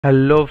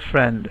Hello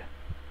friend,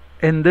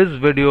 in this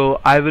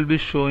video I will be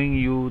showing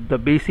you the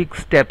basic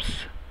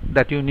steps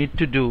that you need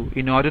to do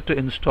in order to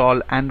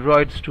install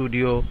Android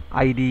Studio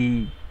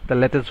IDE, the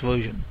latest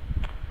version.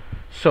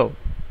 So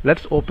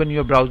let's open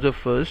your browser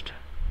first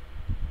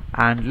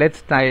and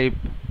let's type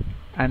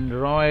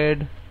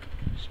Android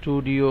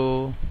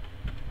Studio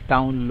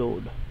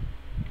download.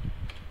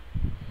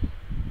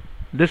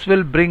 This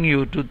will bring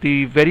you to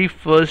the very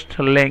first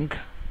link,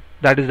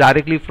 that is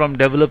directly from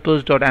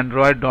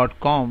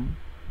developers.android.com.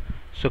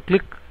 So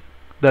click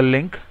the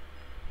link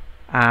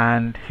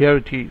and here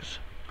it is.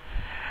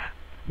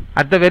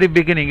 At the very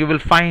beginning you will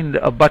find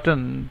a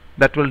button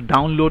that will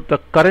download the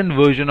current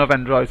version of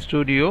Android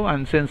Studio,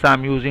 and since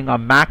I'm using a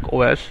Mac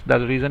OS,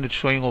 that's the reason it's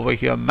showing over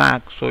here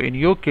Mac. So in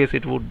your case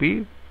it would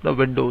be the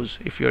Windows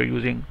if you're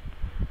using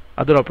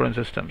other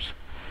operating systems.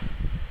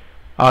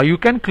 You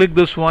can click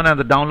this one and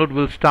the download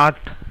will start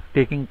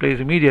taking place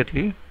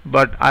immediately,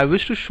 but I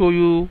wish to show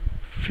you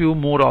few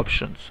more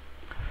options.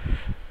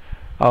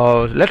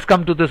 Let's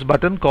come to this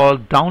button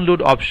called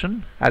download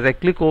option. As I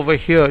click over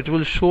here, it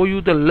will show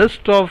you the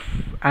list of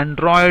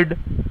Android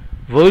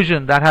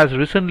version that has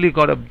recently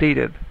got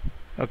updated.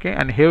 Okay,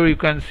 and here you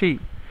can see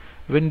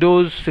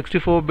Windows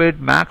 64-bit,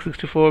 Mac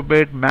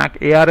 64-bit,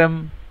 Mac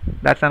ARM.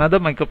 That's another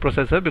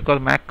microprocessor because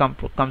Mac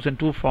comes in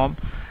two forms,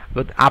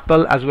 with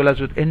Apple as well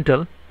as with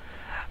Intel.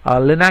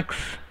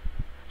 Linux.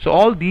 So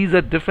all these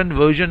are different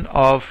version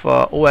of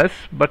OS,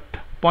 but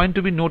point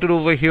to be noted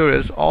over here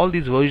is all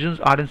these versions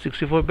are in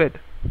 64-bit.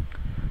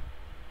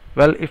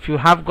 Well, if you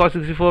have got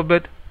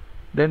 64-bit,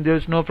 then there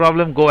is no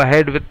problem. Go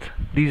ahead with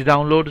these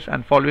downloads,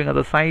 and following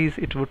other size,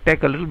 it would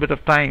take a little bit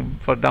of time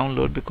for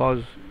download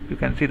because you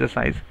can see the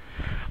size.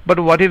 But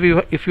what if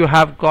you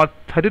have got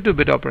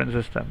 32-bit operating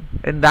system?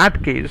 In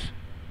that case,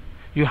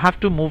 you have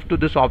to move to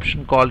this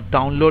option called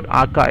download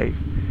archive.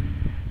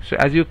 So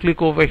as you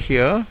click over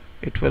here,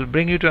 it will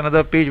bring you to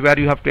another page where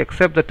you have to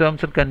accept the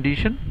terms and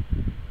condition.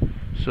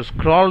 So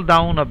scroll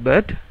down a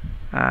bit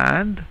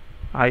and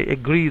I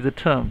agree the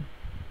term.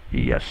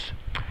 Yes.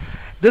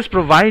 This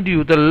provides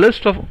you the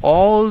list of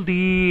all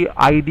the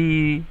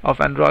IDE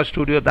of Android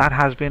Studio that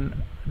has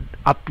been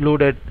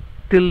uploaded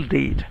till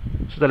date.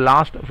 So the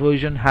last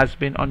version has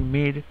been on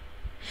May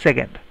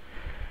 2nd.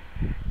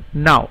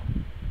 Now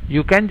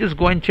you can just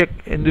go and check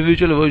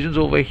individual versions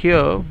over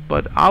here,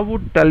 but I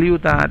would tell you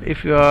that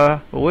if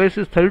your OS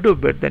is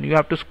 32-bit, then you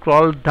have to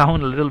scroll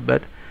down a little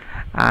bit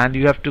and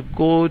you have to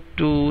go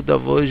to the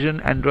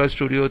version Android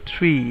Studio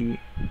 3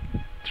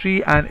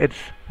 and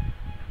it's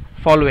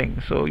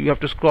following. So you have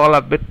to scroll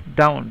a bit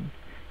down.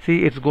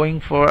 See, it's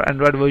going for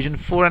Android version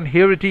 4, and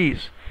here it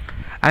is,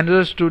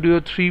 Android Studio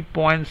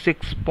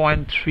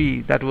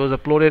 3.6.3 that was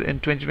uploaded in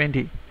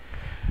 2020.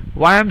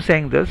 Why I'm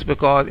saying this?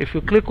 Because if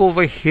you click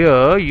over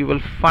here, you will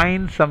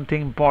find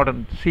something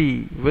important.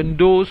 See,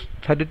 Windows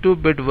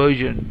 32-bit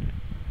version.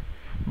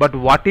 But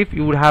what if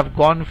you would have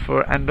gone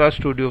for Android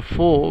Studio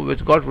 4,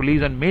 which got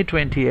released on May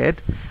 28th?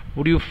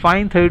 Would you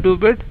find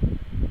 32-bit?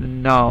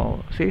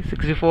 No. See,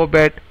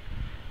 64-bit,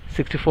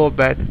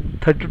 64-bit,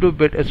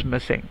 32-bit is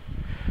missing.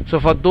 So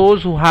for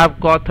those who have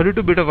got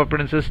 32-bit of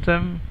operating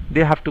system,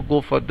 they have to go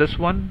for this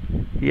one.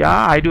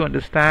 Yeah, I do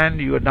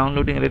understand you are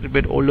downloading a little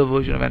bit older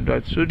version of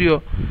Android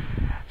Studio.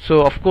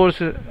 So of course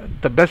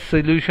the best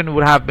solution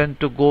would have been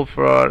to go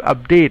for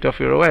update of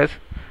your OS.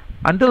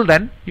 Until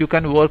then you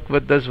can work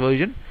with this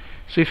version.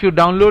 So if you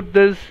download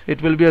this,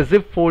 it will be a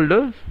zip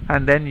folder,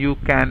 and then you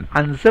can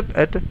unzip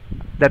it.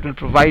 That will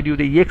provide you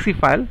the exe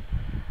file,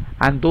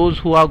 and those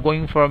who are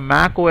going for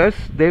Mac OS,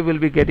 they will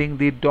be getting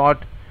the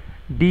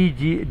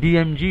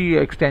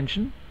 .dmg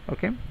extension.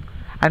 Okay,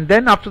 and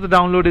then after the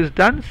download is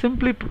done,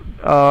 simply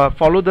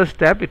follow the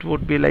step. It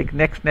would be like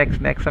next.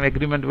 Some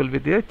agreement will be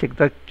there. Check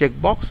the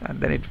checkbox,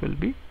 and then it will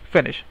be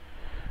finished.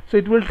 So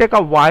it will take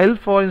a while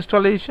for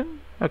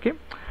installation. Okay,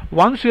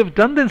 once you have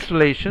done the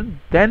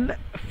installation, then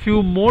a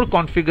few more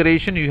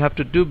configuration you have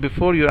to do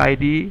before your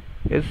IDE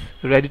is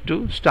ready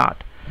to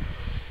start.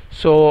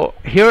 So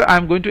here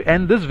I'm going to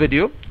end this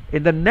video.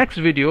 In the next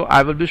video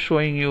I will be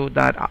showing you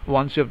that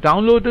once you have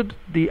downloaded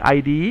the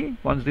IDE,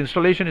 once the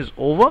installation is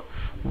over,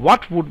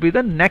 what would be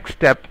the next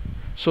step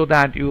so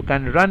that you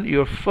can run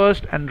your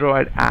first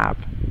Android app.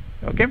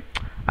 Okay,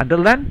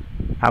 until then,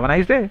 have a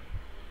nice day.